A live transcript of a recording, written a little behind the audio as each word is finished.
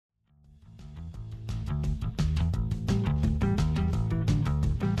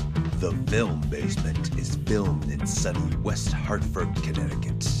The Film Basement is filmed in sunny West Hartford,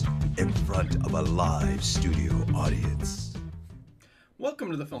 Connecticut, in front of a live studio audience. Welcome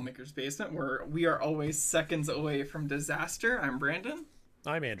to the Filmmaker's Basement, where we are always seconds away from disaster. I'm Brandon.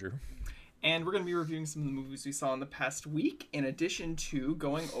 I'm Andrew. And we're going to be reviewing some of the movies we saw in the past week, in addition to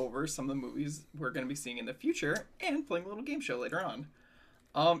going over some of the movies we're going to be seeing in the future, and playing a little game show later on.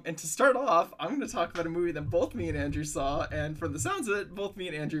 And to start off, I'm going to talk about a movie that both me and Andrew saw, and from the sounds of it, both me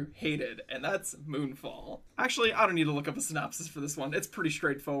and Andrew hated, and that's Moonfall. Actually, I don't need to look up a synopsis for this one. It's pretty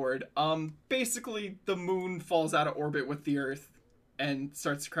straightforward. Basically, the moon falls out of orbit with the Earth and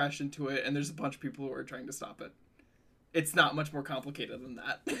starts to crash into it, and there's a bunch of people who are trying to stop it. It's not much more complicated than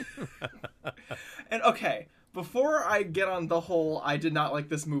that. And okay, before I get on the whole I did not like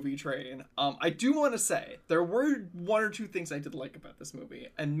this movie train, I do want to say there were one or two things I did like about this movie,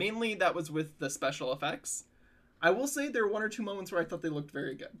 and mainly that was with the special effects. I will say there were one or two moments where I thought they looked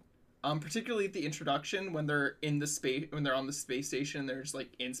very good. Particularly at the introduction when they're in the space, when they're on the space station, they're just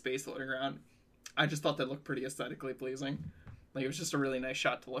like in space floating around. I just thought they looked pretty aesthetically pleasing. Like, it was just a really nice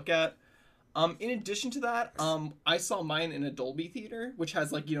shot to look at. In addition to that, I saw mine in a Dolby theater, which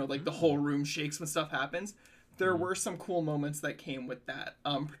has like, you know, like the whole room shakes when stuff happens. There were some cool moments that came with that,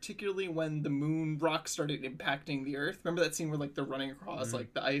 particularly when the moon rock started impacting the Earth. Remember that scene where like they're running across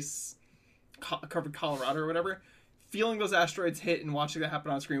like the ice covered Colorado or whatever? Feeling those asteroids hit and watching that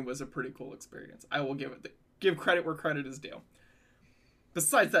happen on screen was a pretty cool experience. I will give credit where credit is due.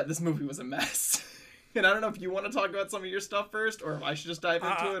 Besides that, this movie was a mess. And I don't know if you want to talk about some of your stuff first, or if I should just dive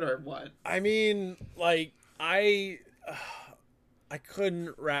into it, or what. I mean, like, I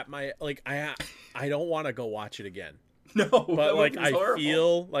couldn't wrap my, like, I don't want to go watch it again. No, but like I horrible.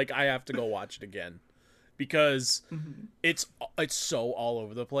 feel like I have to go watch it again because it's so all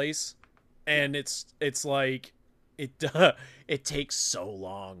over the place, and it's like it takes so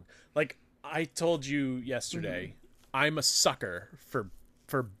long. Like I told you yesterday, I'm a sucker for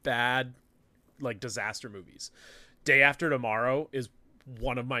bad, like, disaster movies. Day After Tomorrow is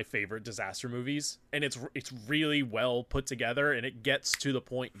one of my favorite disaster movies, and it's really well put together, and it gets to the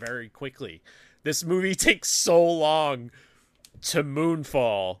point very quickly. This movie takes so long to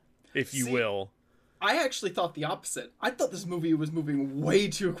Moonfall, if you will. I actually thought the opposite. I thought this movie was moving way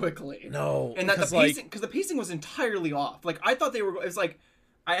too quickly. No, and that the pacing, because the pacing was entirely off. Like, I thought they were. It was like,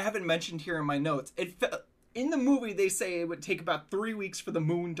 I haven't mentioned here in my notes. In the movie, they say it would take about 3 weeks for the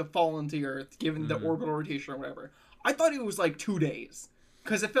moon to fall into Earth, given the orbital rotation or whatever. I thought it was like 2 days,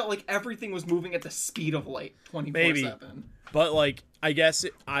 because it felt like everything was moving at the speed of light, 24/7. But like, I guess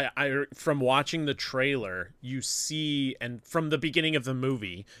I from watching the trailer, you see, and from the beginning of the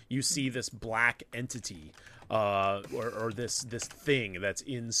movie, you see this black entity, or this thing that's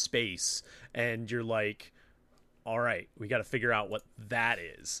in space, and you're like, all right, we got to figure out what that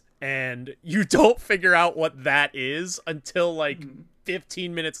is. And you don't figure out what that is until like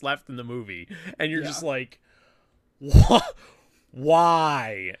 15 minutes left in the movie. And you're just like, what?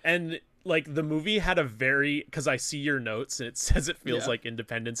 Why? And like, the movie had a very, because I see your notes and it says it feels like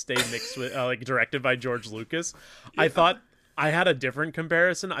Independence Day mixed with like directed by George Lucas. I thought I had a different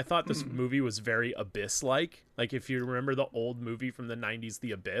comparison. I thought this movie was very Abyss-like. Like, if you remember the old movie from the 90s,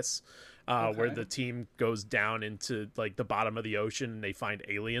 The Abyss, where the team goes down into like the bottom of the ocean and they find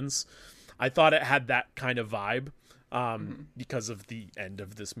aliens. I thought it had that kind of vibe because of the end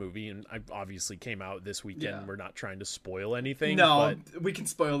of this movie, and I obviously came out this weekend. We're not trying to spoil anything. No, but we can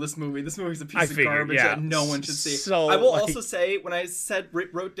spoil this movie. This movie's a piece of garbage that no one should see. So, I will also say, when I said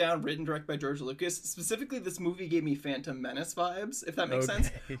wrote down written direct by George Lucas, specifically this movie gave me Phantom Menace vibes, if that makes sense.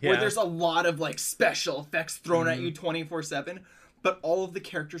 Where there's a lot of like special effects thrown at you 24/7. But all of the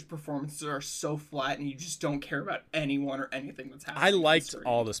characters' performances are so flat, and you just don't care about anyone or anything that's happening. I liked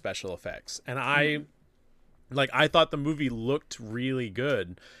all the special effects, and I thought the movie looked really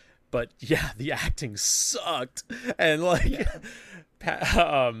good, but yeah, the acting sucked. And like,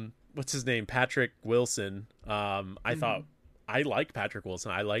 what's his name? Patrick Wilson. I thought I liked Patrick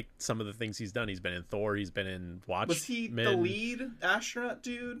Wilson. I liked some of the things he's done. He's been in Thor. He's been in Watchmen. Was he the lead astronaut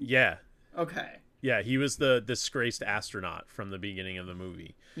dude? Yeah. Okay. Yeah, he was the disgraced astronaut from the beginning of the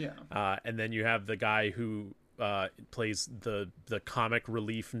movie. Yeah. And then you have the guy who plays the comic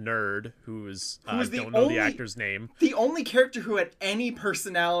relief nerd, who is I don't know the actor's name. The only character who had any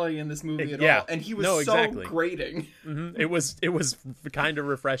personality in this movie at all, and he was grating. It was kind of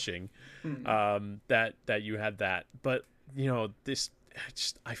refreshing that you had that, but you know,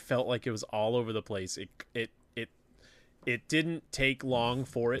 I felt like it was all over the place. It didn't take long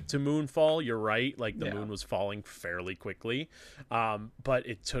for it to moonfall. You're right. Like, the moon was falling fairly quickly. But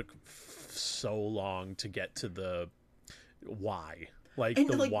it took so long to get to the why. like And,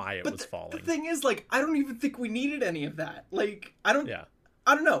 the like, why it but was the falling. thing is, like, I don't even think we needed any of that. Like, I don't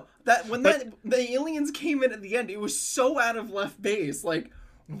know that when But- the aliens came in at the end, it was so out of left base. Like,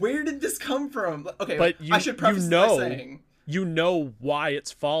 where did this come from? Okay, But I should preface this by saying, you know why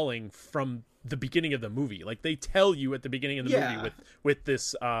it's falling from the beginning of the movie. Like they tell you at the beginning of the movie with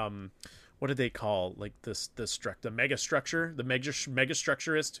this what do they call like the megastructure, the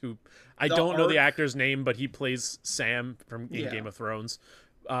megastructurist who I don't know the actor's name, but he plays Sam from Game of Thrones.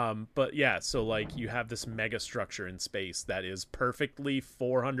 But yeah, so like you have this megastructure in space that is perfectly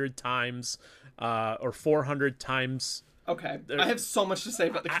 400 times or 400 times. Okay, I have so much to say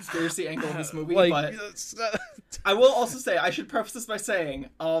about the conspiracy angle of this movie, like, but I will also say, I should preface this by saying,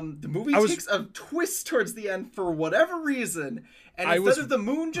 the movie takes a twist towards the end for whatever reason, and instead of the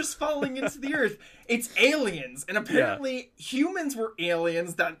moon just falling into the earth, it's aliens, and apparently humans were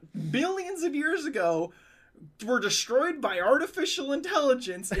aliens that billions of years ago were destroyed by artificial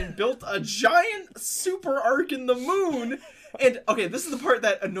intelligence and built a giant super arc in the moon. And, okay, this is the part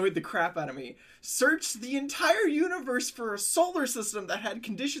that annoyed the crap out of me. Searched the entire universe for a solar system that had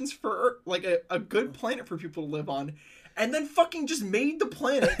conditions for, like, a good planet for people to live on, and then fucking just made the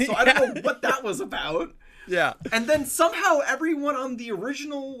planet, so I don't know what that was about. Yeah. And then somehow everyone on the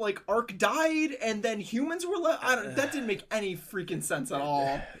original, like, arc died, and then humans were left. That didn't make any freaking sense at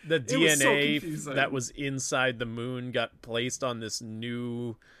all. The DNA so that was inside the moon got placed on this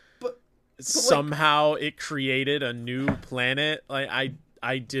new... But somehow it created a new planet. Like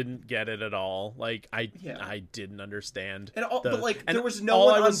I didn't get it at all. Like I didn't understand. And there was no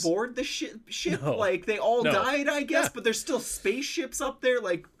one on board the ship. No. Like they all died, I guess. But there's still spaceships up there,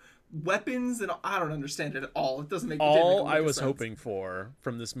 like weapons, and I don't understand it at all. It doesn't make all I was sense. hoping for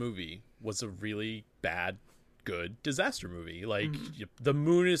from this movie was a really bad, good disaster movie. Like the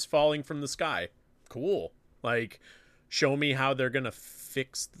moon is falling from the sky. Cool. Like show me how they're gonna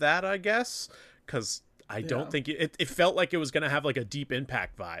fix that, I guess, because I don't think it felt like it was gonna have like a Deep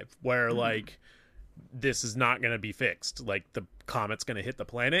Impact vibe where like this is not gonna be fixed, like the comet's gonna hit the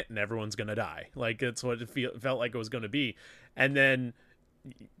planet and everyone's gonna die. Like that's what it felt like it was gonna be. And then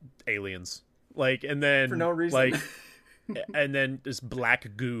aliens, like, and then for no reason, like and then this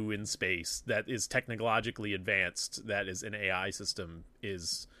black goo in space that is technologically advanced, that is an AI system,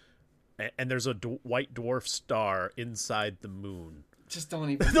 and there's a white dwarf star inside the moon. Just don't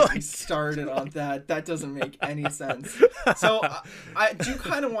even get me started on that. That doesn't make any sense. So I do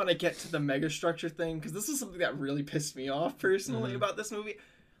kind of want to get to the megastructure thing, because this is something that really pissed me off personally about this movie.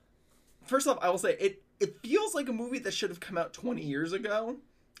 First off, I will say it feels like a movie that should have come out 20 years ago,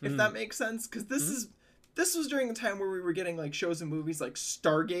 if that makes sense, because this was during the time where we were getting like shows and movies like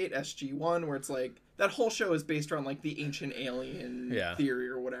Stargate SG-1, where it's like that whole show is based around like the ancient alien theory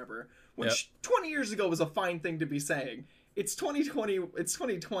or whatever, which 20 years ago was a fine thing to be saying. It's 2020. It's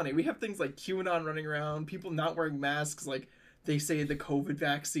 2020. We have things like QAnon running around, people not wearing masks. Like they say the COVID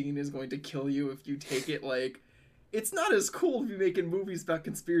vaccine is going to kill you if you take it. Like it's not as cool to be making movies about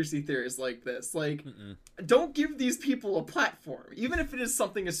conspiracy theories like this. Like don't give these people a platform, even if it is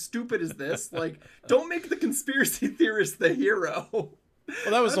something as stupid as this. Like don't make the conspiracy theorist the hero. Well,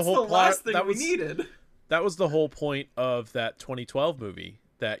 that was the whole plot. Last thing that we needed. That was the whole point of that 2012 movie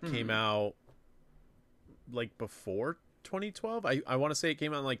that came out like before 2012. I want to say it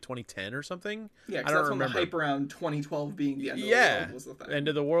came out in like 2010 or something. Yeah, because that's when the hype around 2012 being the end of the world was the thing. End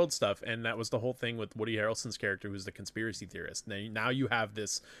of the world stuff, and that was the whole thing with Woody Harrelson's character, who's the conspiracy theorist. Now you have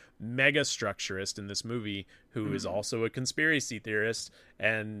this mega structurist in this movie who is also a conspiracy theorist,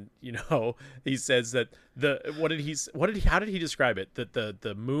 and you know he says that how did he describe it? That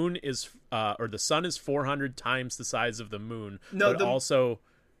the moon is or the sun is 400 times the size of the moon,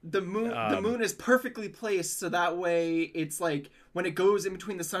 the moon is perfectly placed so that way it's like when it goes in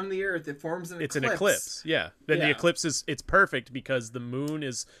between the sun and the earth, it forms an eclipse. It's an eclipse, yeah. Then the eclipse it's perfect because the moon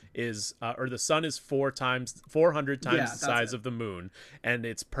is or the sun is 400 times the size of the moon, and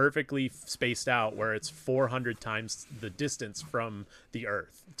it's perfectly spaced out where it's 400 times the distance from the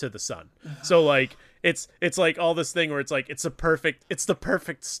earth to the sun. So like it's like all this thing where it's like it's the perfect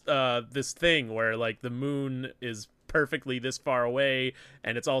this thing where like the moon is perfectly this far away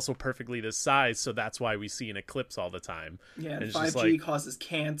and it's also perfectly this size, so that's why we see an eclipse all the time. Yeah, and 5G causes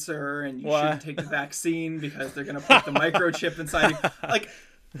cancer, and you shouldn't take the vaccine because they're gonna put the microchip inside you. Like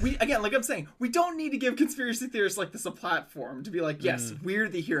like I'm saying, we don't need to give conspiracy theorists like this a platform to be like, yes, we're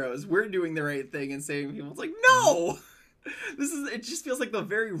the heroes, we're doing the right thing and saving people. It's like, no. It just feels like the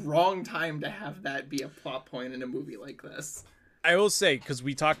very wrong time to have that be a plot point in a movie like this. I will say, because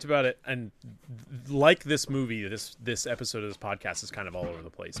we talked about it, and like this movie, this episode of this podcast is kind of all over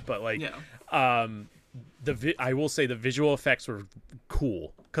the place. But like, I will say the visual effects were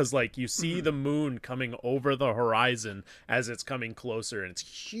cool because like you see Mm-hmm. the moon coming over the horizon as it's coming closer, and it's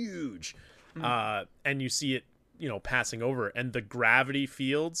huge. And you see it, you know, passing over, and the gravity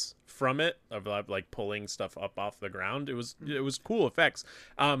fields from it of like pulling stuff up off the ground. It was cool effects.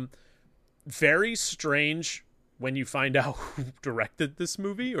 Very strange when you find out who directed this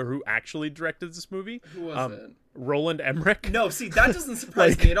movie or who actually directed this movie. Who was it? Roland Emmerich. No, see, that doesn't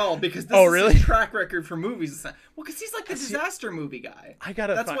surprise me at all because this Oh, is really? his track record for movies. Well, because he's like the disaster movie guy. I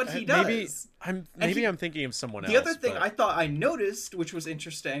gotta. That's what he does. Maybe I'm thinking of someone else. The other thing but... I thought I noticed, which was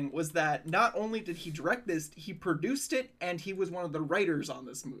interesting, was that not only did he direct this, he produced it, and he was one of the writers on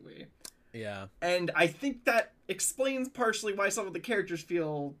this movie. Yeah. And I think that explains partially why some of the characters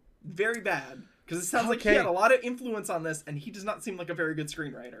feel very bad. Because it sounds like he had a lot of influence on this, and he does not seem like a very good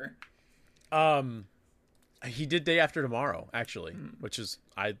screenwriter. He did Day After Tomorrow, actually, which is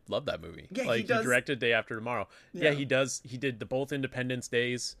I love that movie. Yeah, like he does. He directed Day After Tomorrow. Yeah, he does. He did both Independence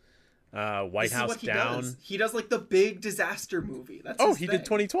Days, White This is House what he Down. does. He does like the big disaster movie. That's his He thing. did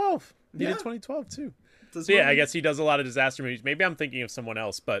 2012. He Yeah. did 2012 too. This So yeah, movie- I guess he does a lot of disaster movies. Maybe I'm thinking of someone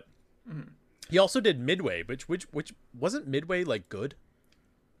else, but he also did Midway, which wasn't Midway like good?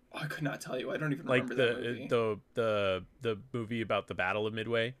 Oh, I could not tell you. I don't even Like remember that movie. the movie about the Battle of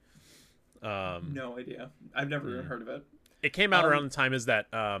Midway. No idea. I've never even heard of it. It came out around the time as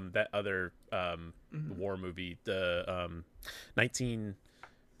that that other war movie, the 19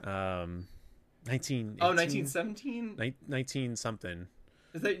 Oh, 1917? 19 something.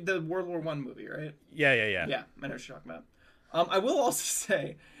 Is that the World War I movie, right? Yeah. Yeah, I know what you're talking about. I will also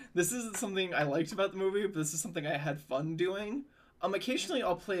say, this isn't something I liked about the movie, but this is something I had fun doing. Occasionally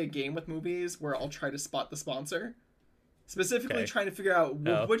I'll play a game with movies where I'll try to spot the sponsor. Specifically Okay. trying to figure out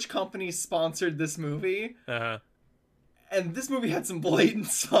which company sponsored this movie. Uh-huh. And this movie had some blatant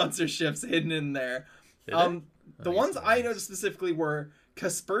sponsorships hidden in there. Did it? The ones I noticed specifically were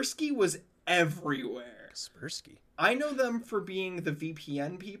Kaspersky was everywhere. Kaspersky. I know them for being the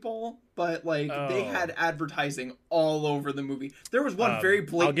VPN people, but like they Oh. had advertising all over the movie. There was one very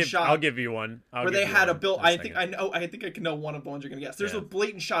blatant shot. I'll give you one. where they had a bill. I think I know one of the ones you're gonna guess. There's Yeah. a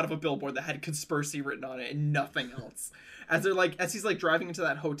blatant shot of a billboard that had conspiracy written on it and nothing else. As he's like driving into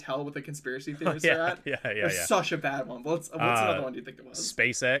that hotel with the conspiracy theorists are at. yeah. It was such a bad one. What's another one do you think it was?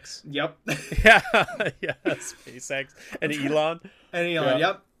 SpaceX. Yep. Yeah, SpaceX and Elon. And Yeah.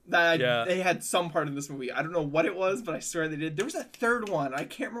 yep. Yeah. They had some part in this movie. I don't know what it was, but I swear they did. There was a third one. I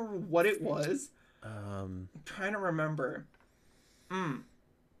can't remember what it was. I'm trying to remember. I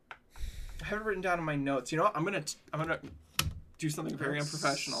have it written down in my notes. You know what? I'm gonna do something very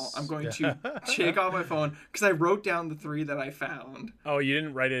unprofessional. I'm going to take off my phone because I wrote down the three that I found. Oh, you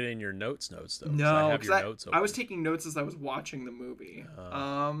didn't write it in your notes though. 'Cause No, I have your because notes I open. was taking notes as I was watching the movie.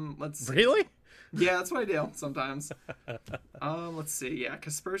 Let's see. Really? Yeah, that's what I do sometimes. Let's see. Yeah,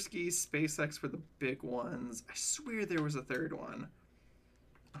 Kaspersky, SpaceX were the big ones. I swear there was a third one.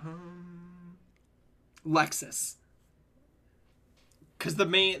 Lexus. Because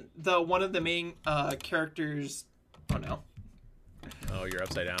one of the main characters. Oh no. Oh, you're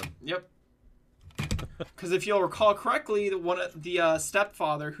upside down. Yep. Because if you'll recall correctly, the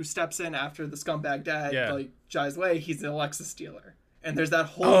stepfather who steps in after the scumbag dad dies away, he's an Lexus dealer. And there's that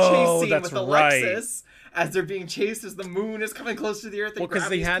whole chase scene with the Lexus as they're being chased as the moon is coming close to the earth and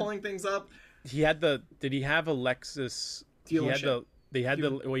gravity's pulling things up. Did he have a Lexus Dealership. He had the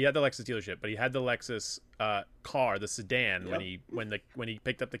Lexus dealership, but he had the Lexus car, the sedan, Yep. when he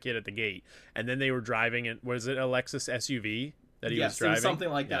picked up the kid at the gate, and then they were driving it. Was it a Lexus SUV that he was Yes, it driving? was something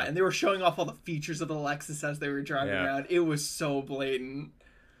like that. And they were showing off all the features of the Lexus as they were driving around. It was so blatant.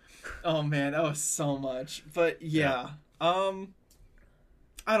 Oh man, that was so much. But yeah.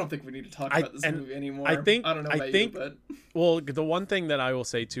 I don't think we need to talk about this movie anymore. I don't know about you, but well, the one thing that I will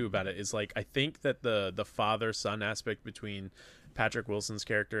say too about it is like I think that the father son aspect between Patrick Wilson's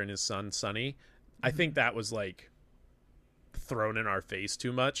character and his son Sonny, I think that was like thrown in our face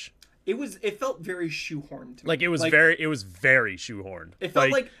too much. it felt very shoehorned to me. Like it was very shoehorned. It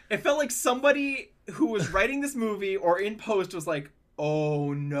felt like somebody who was writing this movie or in post was like,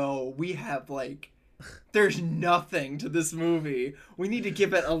 "Oh no, we have like there's nothing to this movie. We need to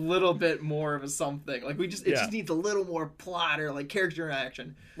give it a little bit more of a something. Like it just needs a little more plot or like character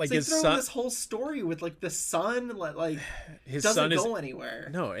interaction. Like so his throw son, this whole story with like the son, like his doesn't son go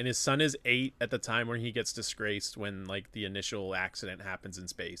anywhere. No, and his son is 8 at the time when he gets disgraced when like the initial accident happens in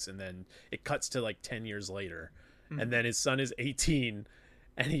space, and then it cuts to like 10 years later, and then his son is 18,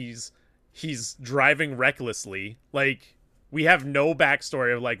 and he's driving recklessly. Like we have no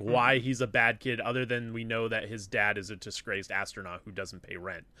backstory of like why he's a bad kid other than we know that his dad is a disgraced astronaut who doesn't pay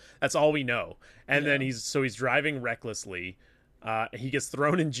rent. That's all we know. And then he's driving recklessly He gets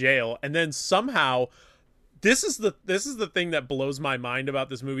thrown in jail, and then somehow, this is the thing that blows my mind about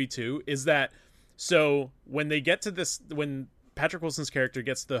this movie too, is that so when they get to this, when Patrick Wilson's character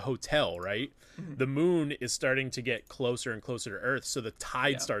gets to the hotel, right, the moon is starting to get closer and closer to Earth, so the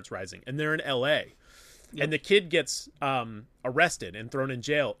tide starts rising, and they're in L.A. And the kid gets arrested and thrown in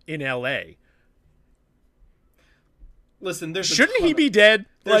jail in L.A. Listen, shouldn't he be dead?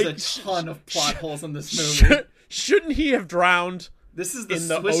 There's a ton of plot holes in this movie. Shouldn't he have drowned? This is the in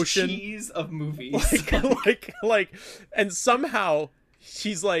the Swiss ocean? cheese of movies. Like, and somehow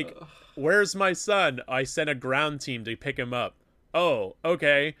he's like, "Where's my son? I sent a ground team to pick him up." Oh,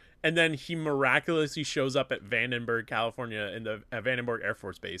 okay. And then he miraculously shows up at Vandenberg, California, in the Vandenberg Air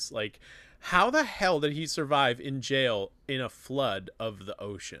Force Base. Like, how the hell did he survive in jail in a flood of the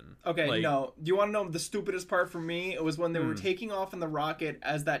ocean? Okay, like, no. Do you want to know the stupidest part for me? It was when they were taking off in the rocket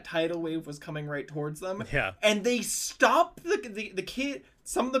as that tidal wave was coming right towards them. Yeah. And they stopped the kid.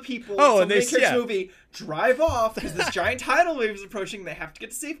 Some of the people, and some they of the characters movie, drive off because this giant tidal wave is approaching. They have to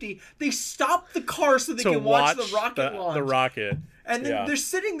get to safety. They stop the car so they can watch the rocket launch. The rocket. And then they're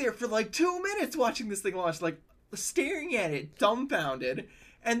sitting there for like 2 minutes watching this thing launch, like staring at it, dumbfounded.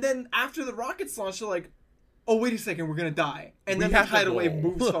 And then after the rockets launch, they're like, "Oh, wait a second, we're gonna die." And then the tidal wave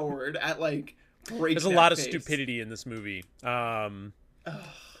moves forward at like breakneck There's a lot of pace. stupidity in this movie. Yeah.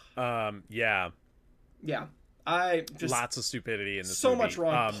 I just lots of stupidity in this so movie. much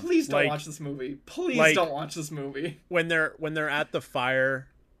wrong. Please don't watch this movie. Please don't watch this movie. When they're at the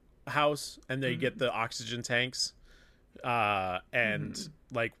firehouse and they get the oxygen tanks, and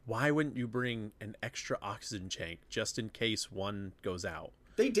like, why wouldn't you bring an extra oxygen tank just in case one goes out?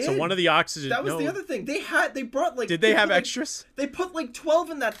 They did. So one of the oxygen. That was the other thing. They brought like. Did they have extras? They put like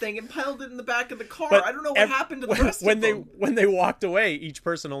 12 in that thing and piled it in the back of the car. But I don't know what happened to the rest of them. When they walked away, each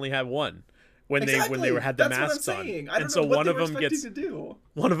person only had one. When they had the masks on, I don't know what they were expecting to do.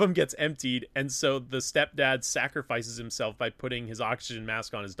 One of them gets emptied, and so the stepdad sacrifices himself by putting his oxygen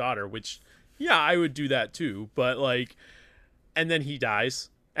mask on his daughter. Which, yeah, I would do that too. But like, and then he dies,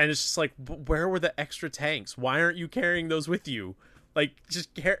 and it's just like, where were the extra tanks? Why aren't you carrying those with you? Like,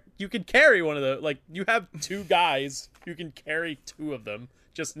 you can carry one of the, like, you have two guys, you can carry two of them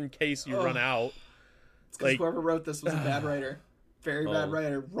just in case you run out. It's because whoever wrote this was a bad writer, very bad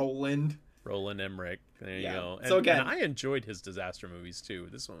writer, Roland Emmerich. There you go. And, so again, and I enjoyed his disaster movies too.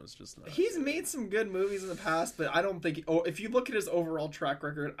 This one was just not. He's made some good movies in the past, but I don't think. If you look at his overall track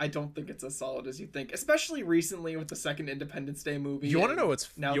record, I don't think it's as solid as you think. Especially recently with the second Independence Day movie. You want to know what's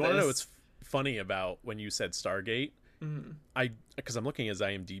funny about when you said Stargate? Because I'm looking at his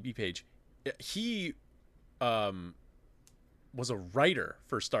IMDb page. He was a writer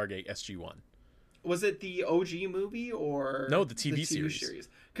for Stargate SG-1. Was it the OG movie or no, the TV series?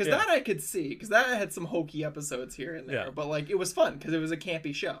 Because that I could see, because that had some hokey episodes here and there, but like it was fun because it was a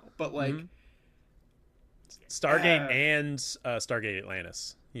campy show. But like Stargate and Stargate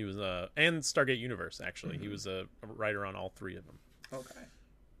Atlantis, he was and Stargate Universe actually, he was a writer on all three of them. Okay,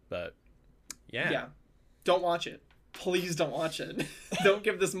 but yeah, don't watch it. Please don't watch it. Don't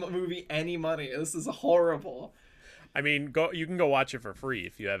give this movie any money. This is horrible. I mean, you can go watch it for free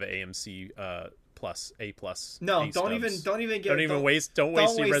if you have an AMC A+. No, don't waste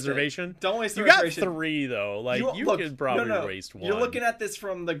your reservation. Don't waste the reservation. You got 3 though. Like you could probably waste 1. You're looking at this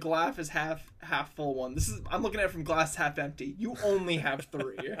from the glass is half full one. I'm looking at it from glass half empty. You only have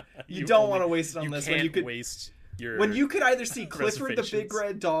 3. you don't want to waste it on this one. You could waste when you could either see Clifford the Big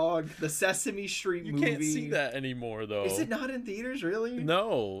Red Dog, the Sesame Street movie. You can't see that anymore though. Is it not in theaters really?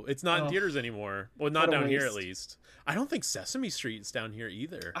 No, it's not in theaters anymore. Well, not down here at least. I don't think Sesame Street is down here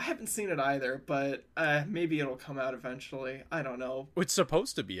either. I haven't seen it either, but maybe it'll come out eventually. I don't know. It's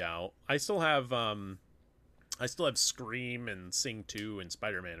supposed to be out. I still have Scream and Sing 2 and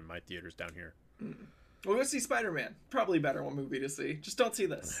Spider-Man in my theaters down here. We'll go see Spider-Man. Probably a better movie to see. Just don't see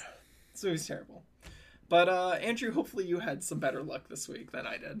this. This movie's terrible. But Andrew, hopefully you had some better luck this week than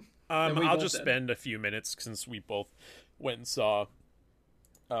I did. I'll just spend a few minutes since we both went and saw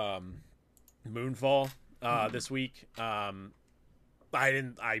Moonfall this week. I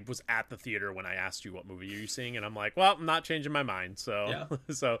was at the theater when I asked you what movie are you seeing, and I'm like, well, I'm not changing my mind. So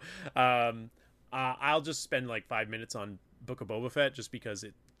I'll just spend like 5 minutes on Book of Boba Fett just because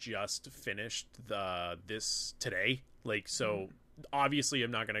it just finished this today. Like, so obviously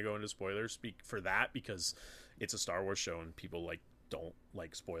I'm not going to go into spoilers for that because it's a Star Wars show and people don't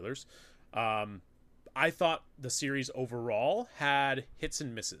like spoilers. I thought the series overall had hits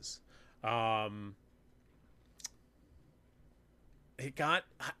and misses. I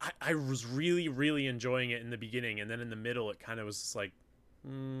was really, really enjoying it in the beginning, and then in the middle it kind of was just like,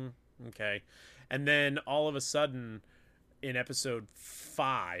 okay. And then all of a sudden in episode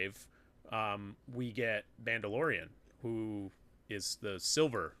 5, we get Mandalorian, who is the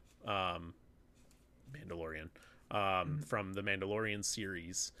silver Mandalorian from the Mandalorian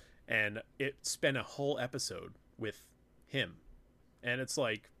series, and it spent a whole episode with him, and it's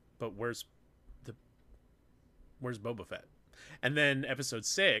like, but where's Boba Fett? And then episode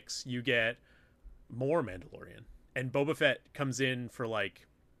 6, you get more Mandalorian, and Boba Fett comes in for like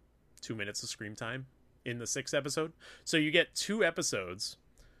 2 minutes of screen time in the 6th episode. So you get 2 episodes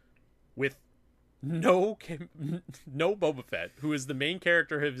with no Boba Fett, who is the main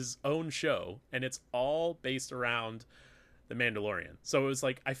character of his own show, and it's all based around the Mandalorian. So it was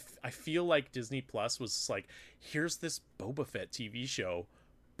like, I feel like Disney Plus was like, here's this Boba Fett TV show,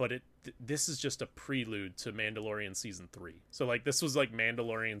 but this is just a prelude to Mandalorian season 3. So like, this was like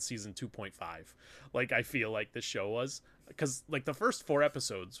Mandalorian season 2.5. Like, I feel like this show was, because like the first 4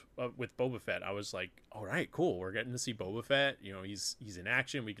 episodes with Boba Fett, I was like, all right, cool, we're getting to see Boba Fett. You know, he's in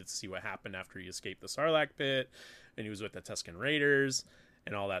action. We get to see what happened after he escaped the Sarlacc pit, and he was with the Tusken Raiders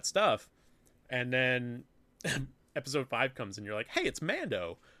and all that stuff. And then episode 5 comes, and you're like, hey, it's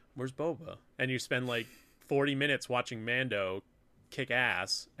Mando. Where's Boba? And you spend like 40 minutes watching Mando kick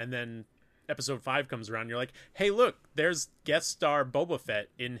ass, and then episode 5 comes around, and you're like, hey, look, there's guest star Boba Fett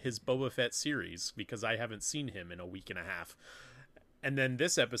in his Boba Fett series, because I haven't seen him in a week and a half. And then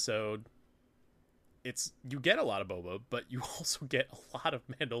this episode, you get a lot of Boba, but you also get a lot of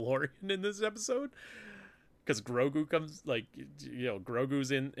Mandalorian in this episode, because Grogu comes, like, you know,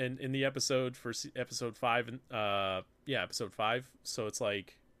 Grogu's in the episode for episode 5, and episode 5. So it's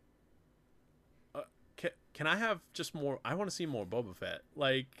like, can I have just more? I want to see more Boba Fett.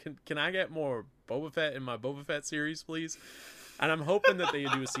 Like, can I get more Boba Fett in my Boba Fett series, please? And I'm hoping that they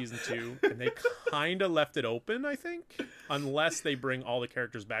do a season 2, and they kind of left it open, I think, unless they bring all the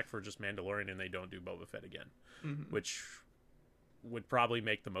characters back for just Mandalorian and they don't do Boba Fett again, which would probably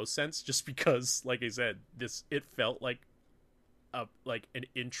make the most sense, just because, like I said, it felt like an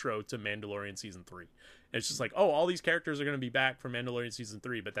intro to Mandalorian season 3. It's just like, oh, all these characters are going to be back for Mandalorian season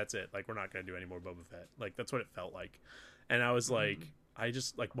 3, but that's it. Like, we're not going to do any more Boba Fett. Like, that's what it felt like. And I was like, I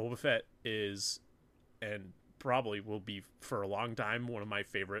just, like, Boba Fett is, and probably will be for a long time, one of my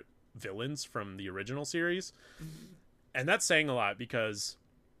favorite villains from the original series. And that's saying a lot, because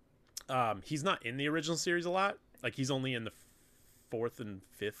he's not in the original series a lot. Like, he's only in the 4th and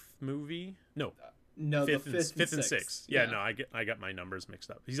 5th movie. No, fifth and 6th. Yeah, no, I got my numbers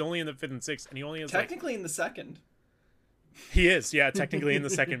mixed up. He's only in the 5th and 6th, and he only has technically in the 2nd. He is, yeah, technically in the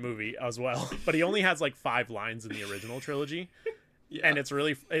 2nd movie as well. But he only has like 5 lines in the original trilogy. Yeah. And it's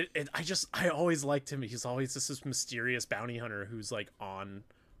really, I always liked him. He's always just this mysterious bounty hunter who's like on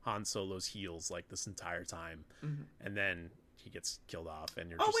Han Solo's heels like this entire time, and then he gets killed off, and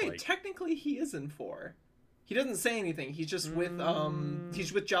you're just like, technically he is in 4. He doesn't say anything. He's just with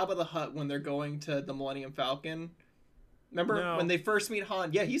he's with Jabba the Hutt when they're going to the Millennium Falcon. Remember when they first meet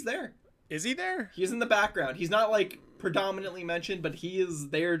Han? Yeah, he's there. Is he there? He's in the background. He's not like predominantly mentioned, but he is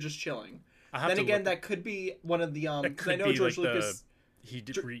there just chilling. Then again, that could be one of the I know George Lucas he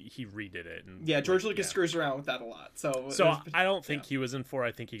redid it. And, George Lucas screws around with that a lot. So I don't think he was in 4.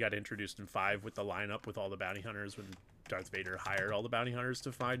 I think he got introduced in 5 with the lineup with all the bounty hunters when Darth Vader hired all the bounty hunters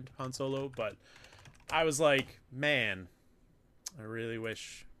to find Han Solo, but I was like, man, I really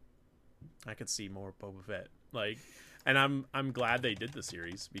wish I could see more Boba Fett. Like, and I'm glad they did the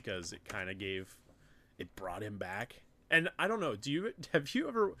series, because it kind of brought him back. And I don't know, did you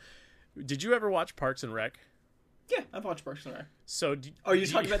ever watch Parks and Rec? Yeah, I've watched Parks and Rec. So, you're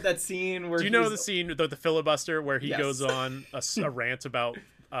talking about that scene where? Do you know the scene, the filibuster, where he goes on a rant about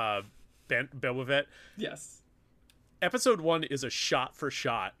Boba Fett? Yes. Episode 1 is a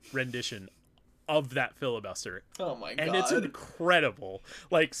shot-for-shot rendition of that filibuster. Oh my god. And it's incredible.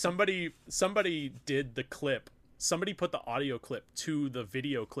 Like, somebody did the clip. Somebody put the audio clip to the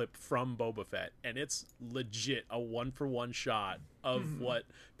video clip from Boba Fett, and it's legit a 1-for-1 shot of what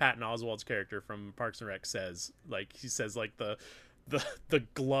Patton Oswalt's character from Parks and Rec says. Like, he says, like, the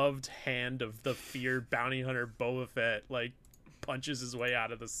gloved hand of the feared bounty hunter Boba Fett, like, punches his way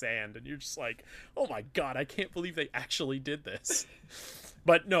out of the sand, and you're just like, oh my god, I can't believe they actually did this.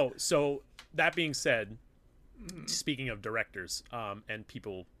 But no, so that being said, speaking of directors and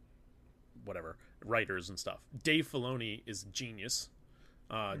people, whatever, writers and stuff, Dave Filoni is genius.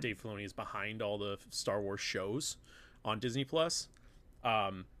 Dave Filoni is behind all the Star Wars shows on Disney Plus.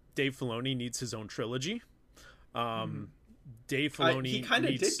 Dave Filoni needs his own trilogy. Dave Filoni he kind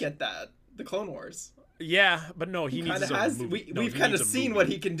of did get that, the Clone Wars. Yeah, but no, he needs his own movie. We've kind of seen what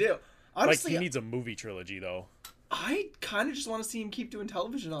he can do. Honestly, like, he needs a movie trilogy, though. I kind of just want to see him keep doing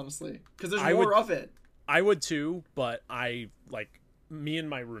television, honestly, because there's more of it. I would too, but I like me and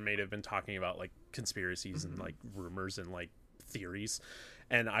my roommate have been talking about like conspiracies and like rumors and like theories,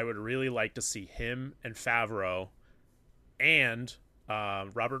 and I would really like to see him and Favreau and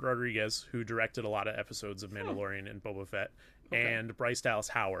Robert Rodriguez, who directed a lot of episodes of Mandalorian and Boba Fett, and Bryce Dallas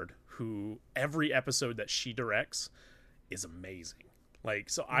Howard, who every episode that she directs is amazing. Like,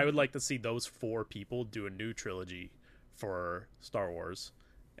 so I would like to see those 4 people do a new trilogy for Star Wars,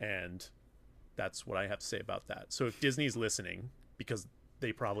 and that's what I have to say about that. So if Disney's listening, because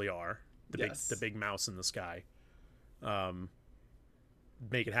they probably are, the big mouse in the sky,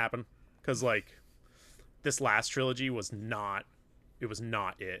 make it happen, because like this last trilogy was not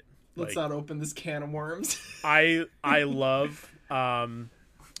it. Let's like, not open this can of worms. I love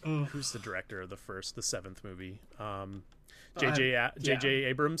who's the director of the 7th movie? J.J.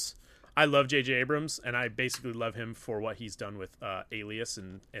 Abrams. I love J.J. Abrams, and I basically love him for what he's done with Alias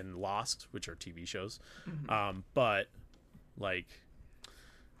and Lost, which are TV shows. But like,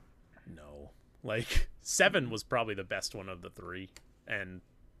 no, like 7 was probably the best one of the 3, and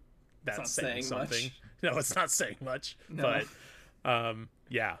that's saying something. Much. No, it's not saying much. No. But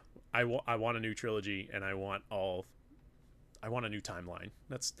yeah, I want a new trilogy, and I want a new timeline.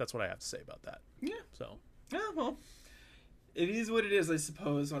 That's what I have to say about that. Yeah. So. Yeah. Well. It is what it is, I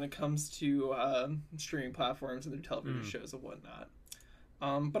suppose, when it comes to streaming platforms and their television shows and whatnot.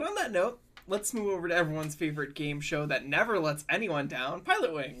 But on that note, let's move over to everyone's favorite game show that never lets anyone down,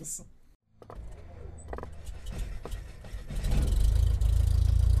 Pilot Wings.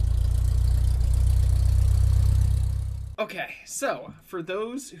 Okay, so for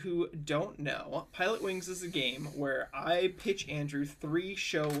those who don't know, Pilot Wings is a game where I pitch Andrew 3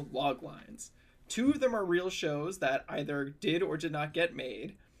 show log lines. 2 of them are real shows that either did or did not get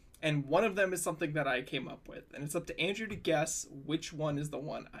made, and one of them is something that I came up with. And it's up to Andrew to guess which one is the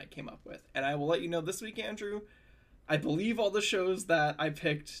one I came up with. And I will let you know this week, Andrew, I believe all the shows that I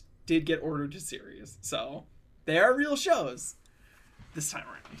picked did get ordered to series. So they are real shows this time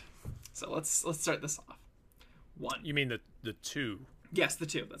around. So let's start this off. 1. You mean the 2? Yes, the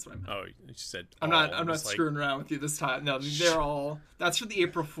 2. That's what I meant. Oh, you said I'm not screwing around with you this time. No, they're all. That's for the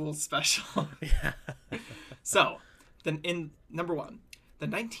April Fool's special. Yeah. So, then in number 1, the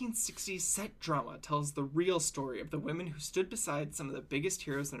 1960s set drama tells the real story of the women who stood beside some of the biggest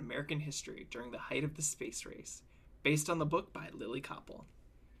heroes in American history during the height of the space race, based on the book by Lily Koppel.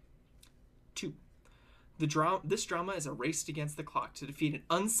 2. This drama is a race against the clock to defeat an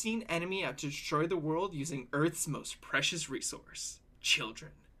unseen enemy out to destroy the world using Earth's most precious resource.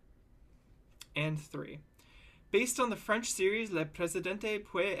 Children. And 3. Based on the French series Le Presidente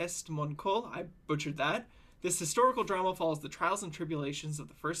Puis est mon col, I butchered that, this historical drama follows the trials and tribulations of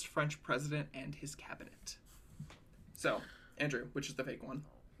the first French president and his cabinet. So, Andrew, which is the fake one?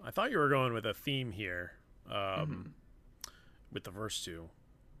 I thought you were going with a theme here, with the first 2.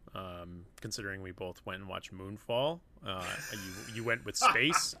 Considering we both went and watched Moonfall, you went with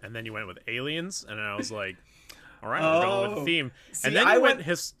space, and then you went with aliens, and I was like, all right, we're going with the theme. See, and then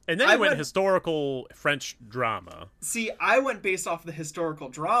you went historical French drama. See, I went based off the historical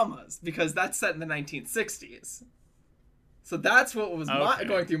dramas because that's set in the 1960s. So that's what was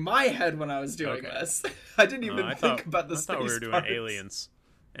going through my head when I was doing this. I didn't even think about the space I thought we were doing parts. aliens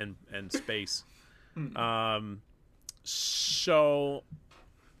and space. So,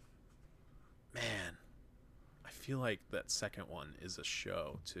 man, I feel like that second one is a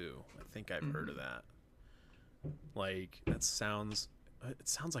show too. I think I've heard of that. Like, it sounds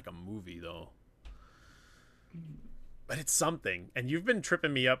like a movie though, but it's something. And you've been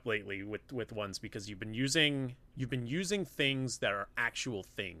tripping me up lately with ones because you've been using things that are actual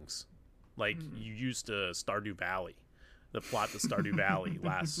things. Like you used Stardew Valley, the plot to Stardew Valley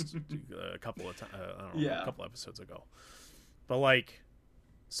last a couple of a couple episodes ago. But like,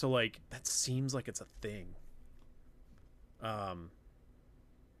 so like that seems like it's a thing.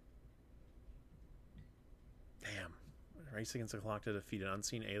 Damn. Race against the clock to defeat an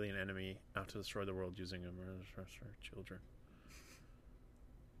unseen alien enemy out to destroy the world using children.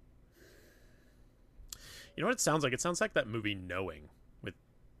 You know what it sounds like? It sounds like that movie Knowing with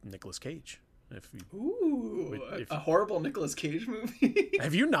Nicolas Cage. A horrible Nicolas Cage movie.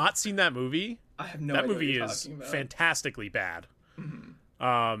 Have you not seen that movie? I have no idea. That what movie you're is talking about. fantastically bad.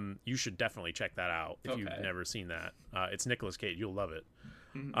 You should definitely check that out if you've never seen that. It's Nicolas Cage. You'll love it.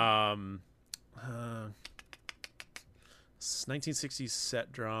 1960s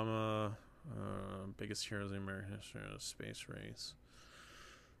set drama. Biggest heroes in American history. Space race.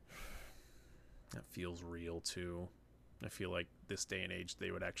 That feels real too. I feel like this day and age they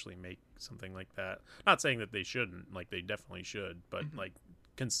would actually make something like that. Not saying that they shouldn't. Like, they definitely should. But like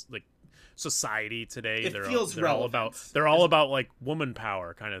society today. It They're feels they're all relevant. about like woman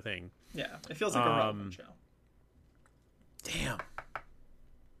power kind of thing. Yeah, it feels like a relevant show. Damn.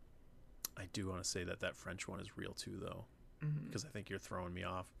 I do want to say that French one is real too, though, because I think you're throwing me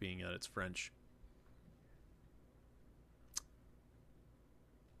off being that it's French.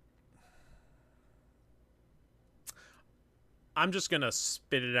 I'm just gonna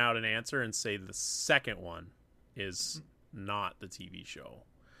spit it out an answer and say the second one is not the TV show.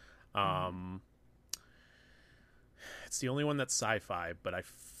 It's the only one that's sci-fi, but I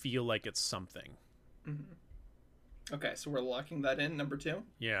feel like it's something. Okay, so we're locking that in, number 2?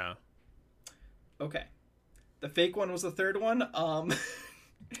 Yeah. Okay. The fake one was the third one. Damn,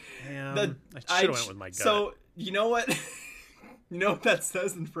 I should have went with my gut. So, you know what? You know what that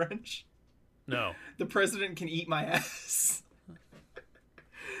says in French? No. The president can eat my ass.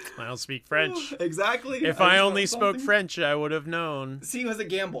 I don't speak French. Exactly. If I only spoke French, I would have known. See, it was a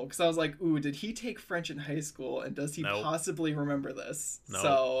gamble, because I was like, ooh, did he take French in high school, and does he Nope. possibly remember this? Nope.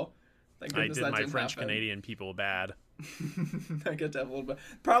 So, thank I goodness did that my didn't French happen. Canadian people bad. I get to have a little bit.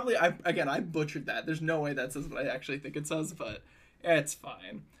 Probably, I butchered that. There's no way that says what I actually think it says, but it's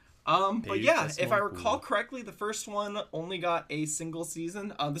fine. But yeah, if I recall correctly, the first one only got a single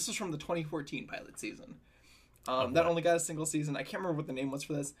season. This was from the 2014 pilot season. That only got a single season. I can't remember what the name was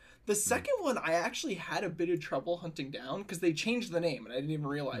for this. The second one, I actually had a bit of trouble hunting down because they changed the name and I didn't even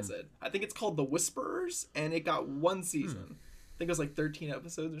realize it. I think it's called The Whisperers, and it got one season. I think it was like 13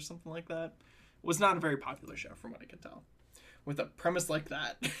 episodes or something like that. It was not a very popular show from what I could tell. With a premise like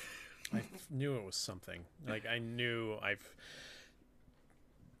that. I knew it was something. Like, I knew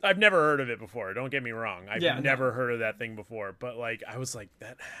I've never heard of it before. Don't get me wrong. I've never heard of that thing before. But, like, I was like,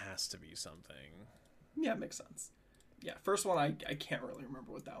 that has to be something. Yeah, it makes sense. Yeah, first one, I can't really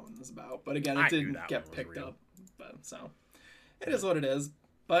remember what that one was about. But again, it didn't get picked up. But so, it is what it is.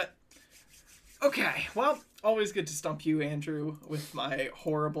 But, okay. Well, always good to stump you, Andrew, with my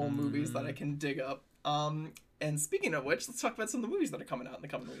horrible movies that I can dig up. And speaking of which, let's talk about some of the movies that are coming out in the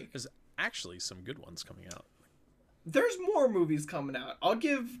coming week. There's actually some good ones coming out. There's more movies coming out. I'll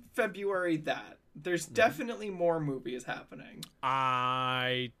give February that. There's definitely more movies happening.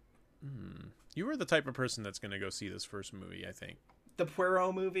 You were the type of person that's going to go see this first movie, I think. The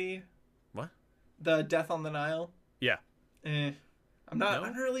Poirot movie. What? The Death on the Nile. Yeah. I'm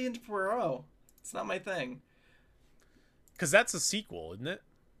not really into Poirot. It's not my thing. Because that's a sequel, isn't it?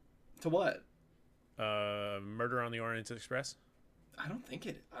 To what? Murder on the Orient Express? I don't think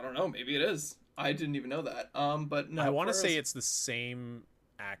it. I don't know. Maybe it is. I didn't even know that. But no. I want to say it's the same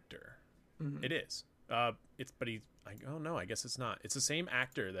actor. It is. I guess it's not. It's the same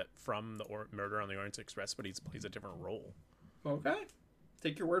actor that from the Murder on the Orient Express, but he plays a different role. Okay.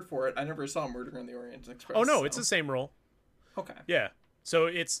 Take your word for it. I never saw Murder on the Orient Express. Oh no, it's the same role. Okay. Yeah. So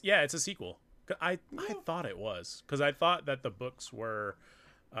it's a sequel. I thought it was because I thought that the books were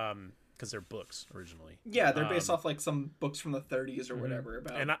because they're books originally. Yeah, they're based off like some books from the 30s or whatever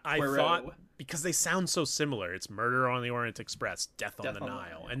about. And I thought because they sound so similar, it's Murder on the Orient Express, Death on the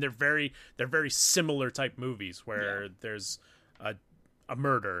Nile, and they're very similar type movies where there's a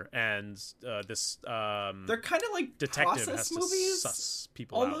murder and this they're kind of like detective process has movies, to suss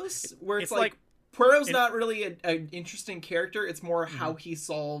people almost, out. where it's like Poirot's not really an interesting character. It's more how he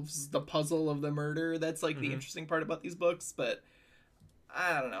solves the puzzle of the murder. That's like the interesting part about these books, but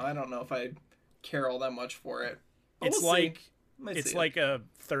I don't know. I don't know if I care all that much for it. But It's we'll like see. like a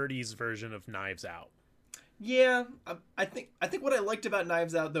 30s version of Knives Out. Yeah, I think what I liked about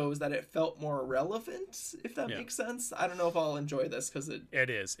Knives Out though is that it felt more relevant, if that makes sense. I don't know if I'll enjoy this because it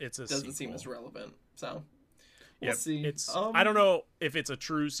is. It's a doesn't sequel. seem as relevant. So we'll see. It's I don't know if it's a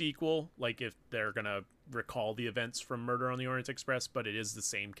true sequel, like if they're gonna recall the events from Murder on the Orient Express, but it is the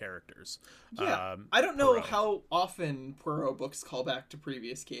same characters. Yeah, I don't know how often Poirot books call back to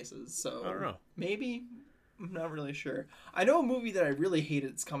previous cases, so I don't know. Maybe. I'm not really sure. I know a movie that I really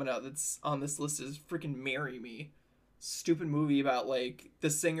hated that's coming out that's on this list is freaking Marry Me. Stupid movie about like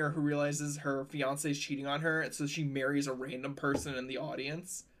the singer who realizes her fiance's cheating on her, and so she marries a random person in the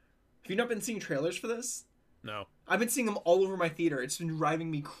audience. Have you not been seeing trailers for this? No. I've been seeing them all over my theater. It's been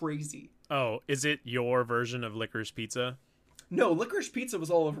driving me crazy. Oh, is it your version of Licorice Pizza? No, Licorice Pizza was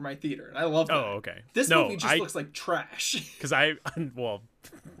all over my theater, and I love that. Oh, okay. This movie just looks like trash. Because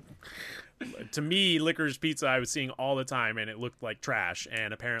to me, Licorice Pizza I was seeing all the time, and it looked like trash,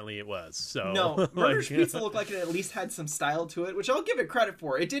 and apparently it was. So no, Licorice Pizza looked like it at least had some style to it, which I'll give it credit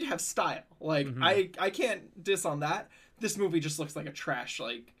for. It did have style. Like I can't diss on that. This movie just looks like it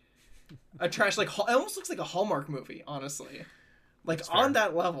almost looks like a Hallmark movie, honestly. Like on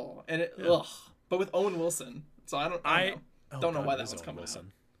that level, and but with Owen Wilson. So I don't know. Don't know why that one's coming out.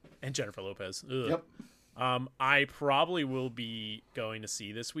 And Jennifer Lopez. Ugh. Yep. I probably will be going to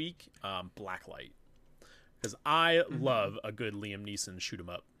see this week Blacklight, because I love a good Liam Neeson shoot 'em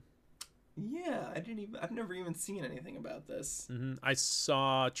up. Yeah, I've never even seen anything about this. I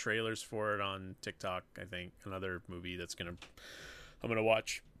saw trailers for it on TikTok. I think another movie I'm gonna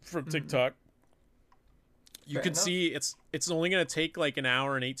watch from TikTok. You Fair could enough. see it's only gonna take like an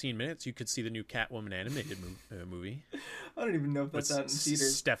hour and 18 minutes. You could see the new Catwoman animated movie I don't even know if that's with out in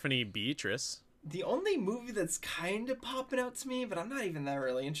theaters. Stephanie Beatrice. The only movie that's kind of popping out to me, but I'm not even that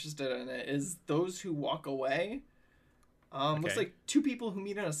really interested in it, is Those Who Walk Away. Looks Okay. like two people who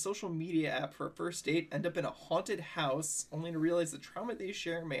meet on a social media app for a first date end up in a haunted house, only to realize the trauma they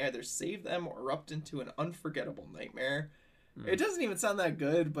share may either save them or erupt into an unforgettable nightmare. It doesn't even sound that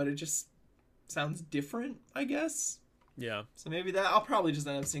good, but it just sounds different, I guess. Yeah, So maybe I'll probably just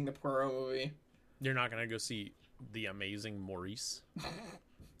end up seeing the Poirot movie. you're not gonna go see The Amazing Maurice.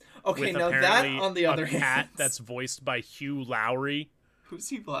 Okay, With now that, apparently on the other a cat hand, that's voiced by Hugh Lowry, who's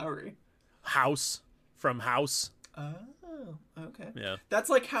Hugh Lowry? House from House. Oh, okay. Yeah. That's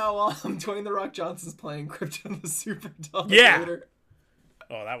like how Dwayne The Rock Johnson's playing Krypton the Superdog. Yeah. Later.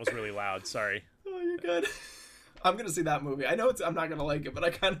 Oh, that was really loud. Sorry. Oh, you're good. I'm gonna see that movie. I know I'm not gonna like it, but I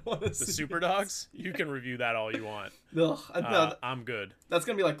kind of want to The see Super Dogs. You can review that all you want. Ugh, no, I'm good. that's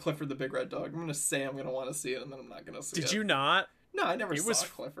gonna be like Clifford the Big Red Dog. I'm gonna say I'm gonna want to see it, and then I'm not gonna see it. Did you not? No, I never It saw was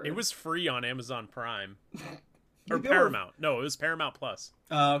Clifford. It was free on Amazon Prime or Maybe I'll- Paramount. No, it was Paramount Plus.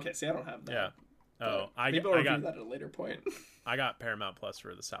 Okay, see, I don't have that. Yeah. Oh, Maybe I'll review that at a later point. I got Paramount Plus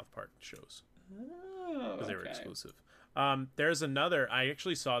for the South Park shows Oh, because they were exclusive. There's another. I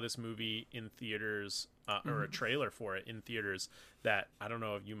actually saw this movie in theaters, or a trailer for it in theaters that I don't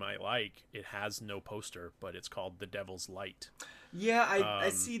know if you might like. It has no poster, but it's called The Devil's Light. Yeah, I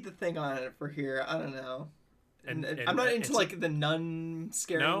see the thing on it for here. I don't know. And I'm not into it's- like the nun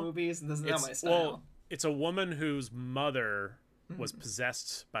scary No? movies. This is not It's my style. well, it's a woman whose mother was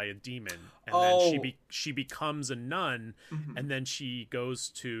possessed by a demon, and Oh. then she becomes a nun, and then she goes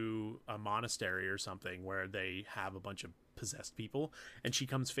to a monastery or something where they have a bunch of possessed people, and she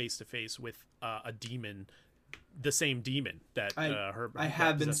comes face to face with a demon, the same demon that I that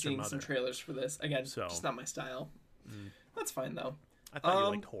have been possessed her seeing some mother. trailers for this. Again, So- just not my style. That's fine though. I thought you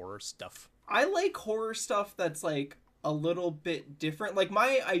liked horror stuff. I like horror stuff that's like a little bit different. Like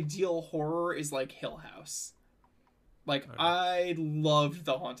my ideal horror is like Hill House. Like I loved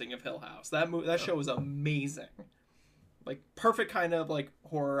The Haunting of Hill House. That show was amazing. Like perfect kind of like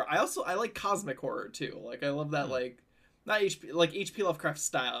horror. I like cosmic horror too. Like I love that like not H.P. Lovecraft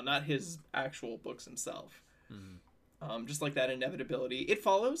style, not his actual books himself. Just like that inevitability. It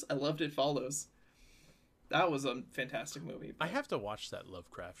Follows. I loved It Follows. That was a fantastic movie. I have to watch that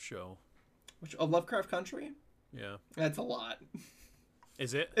Lovecraft show. A Lovecraft Country? Yeah, That's a lot.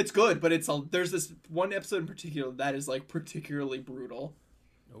 is it? It's good, but there's this one episode in particular that is like particularly brutal.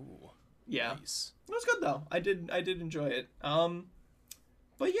 Oh, Yeah. nice. It was good though. I did enjoy it.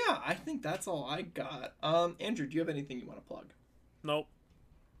 But yeah, I think that's all I got. Andrew, do you have anything you want to plug? Nope.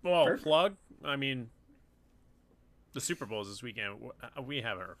 Well, Perfect. plug. I mean, the Super Bowl is this weekend. We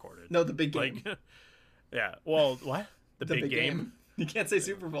haven't recorded. No, the big game. Like, yeah. Well, what? The big game? You can't say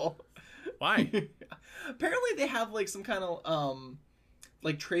Super Bowl. Why? Apparently they have like some kind of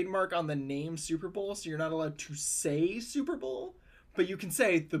like trademark on the name Super Bowl, so you're not allowed to say Super Bowl, but you can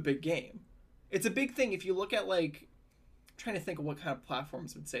say the big game. It's a big thing if you look at like I'm trying to think of what kind of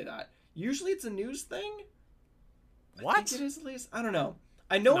platforms would say that. Usually it's a news thing. I What? think it is at least. I don't know.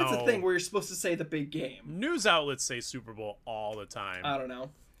 I know it's a No. thing where you're supposed to say the big game. News outlets say Super Bowl all the time, I don't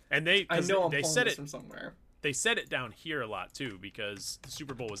know. and they I 'cause know I'm they pulling said this it. from somewhere. They said it down here a lot too because the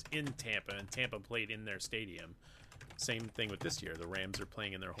Super Bowl was in Tampa and Tampa played in their stadium. Same thing with this year. The Rams are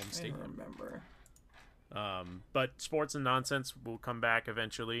playing in their home I don't stadium. remember. But Sports and Nonsense will come back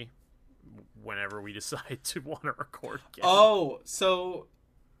eventually, whenever we decide to want to record again. Oh, so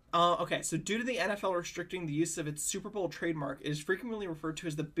okay, so due to the NFL restricting the use of its Super Bowl trademark, it is frequently referred to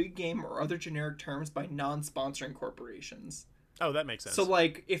as the big game or other generic terms by non-sponsoring corporations. Oh, that makes sense. So,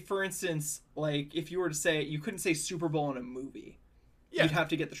 like, if, for instance, like, if you were to say, you couldn't say Super Bowl in a movie, Yeah. you'd have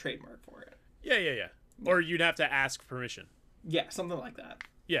to get the trademark for it. yeah. Or you'd have to ask permission. Yeah, something like that.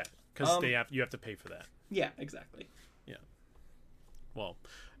 Yeah, because you have to pay for that. Yeah, exactly. Yeah. Well,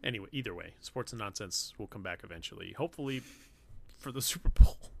 anyway, either way, Sports and Nonsense will come back eventually. Hopefully, for the Super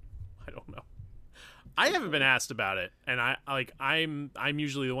Bowl. I don't know. I haven't been asked about it, and I'm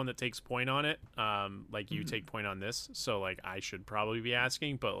usually the one that takes point on it. Like you take point on this, so like I should probably be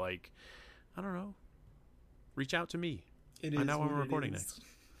asking, but like I don't know. Reach out to me. It I is know when what we're it recording is. next.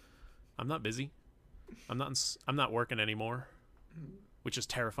 I'm not busy. I'm not working anymore. which is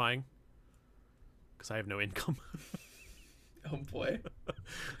terrifying because I have no income. Oh boy.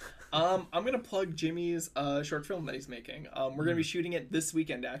 I'm gonna plug Jimmy's short film that he's making. We're gonna be shooting it this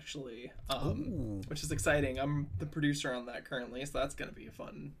weekend actually, which is exciting. I'm the producer on that currently, so that's gonna be a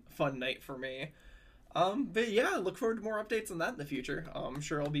fun night for me. But yeah, look forward to more updates on that in the future. I'm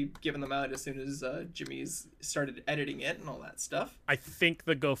sure I'll be giving them out as soon as Jimmy's started editing it and all that stuff. I think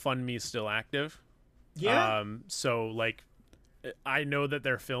the GoFundMe is still active. Yeah. So like, I know that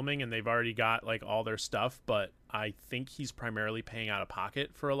they're filming and they've already got like all their stuff, but I think he's primarily paying out of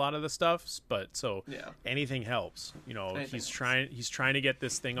pocket for a lot of the stuff. But so anything helps. You know, he's trying to get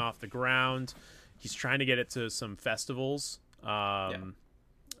this thing off the ground. He's trying to get it to some festivals. So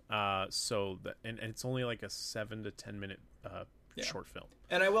that, and it's only like a 7 to 10 minute short film.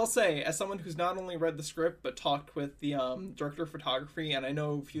 And I will say, as someone who's not only read the script but talked with the director of photography, and I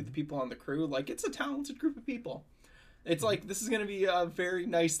know a few of the people on the crew, like it's a talented group of people. It's like this is going to be a very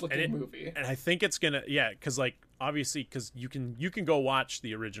nice looking movie, and I think it's gonna because like obviously because you can go watch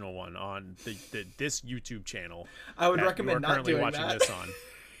the original one on this YouTube channel. I would recommend not doing watching that. this on.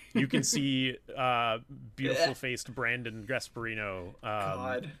 You can see beautiful faced Brandon Gasparino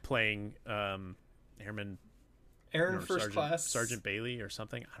playing Aaron First Class Sergeant Bailey or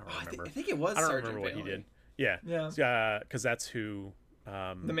something. I don't remember. I think it was. I don't Sergeant remember Bailey. what he did. Yeah. Because that's who.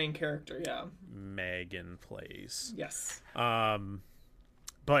 The main character, Megan plays. Yes.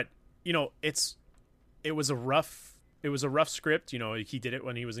 But you know, it was a rough script. You know, he did it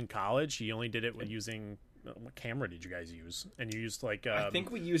when he was in college. He only did it when using what camera did you guys use? And you used like I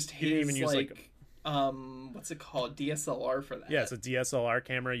think we used his what's it called, DSLR for that. Yeah, it's a DSLR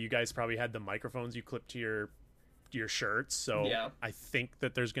camera. You guys probably had the microphones you clipped to your shirts, so I think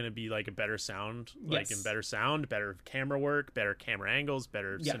that there's going to be like a better sound, better camera work, better camera angles,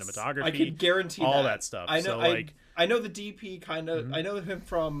 better cinematography. I could guarantee all that stuff. I know. So, I know the DP kind of. I know him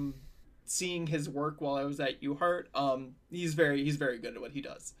from seeing his work while I was at UHeart. He's very good at what he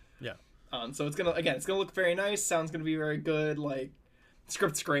does. Yeah. So it's gonna look very nice. Sound's gonna be very good. Like,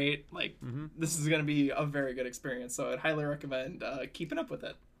 script's great. Like, this is gonna be a very good experience. So I'd highly recommend keeping up with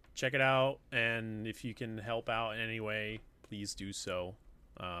it. Check it out, and if you can help out in any way, please do so.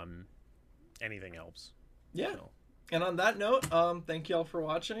 Anything helps. Yeah. So. And on that note, thank you all for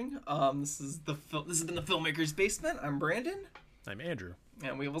watching. This has been the Filmmaker's Basement. I'm Brandon. I'm Andrew.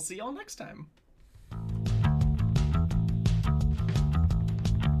 And we will see y'all next time.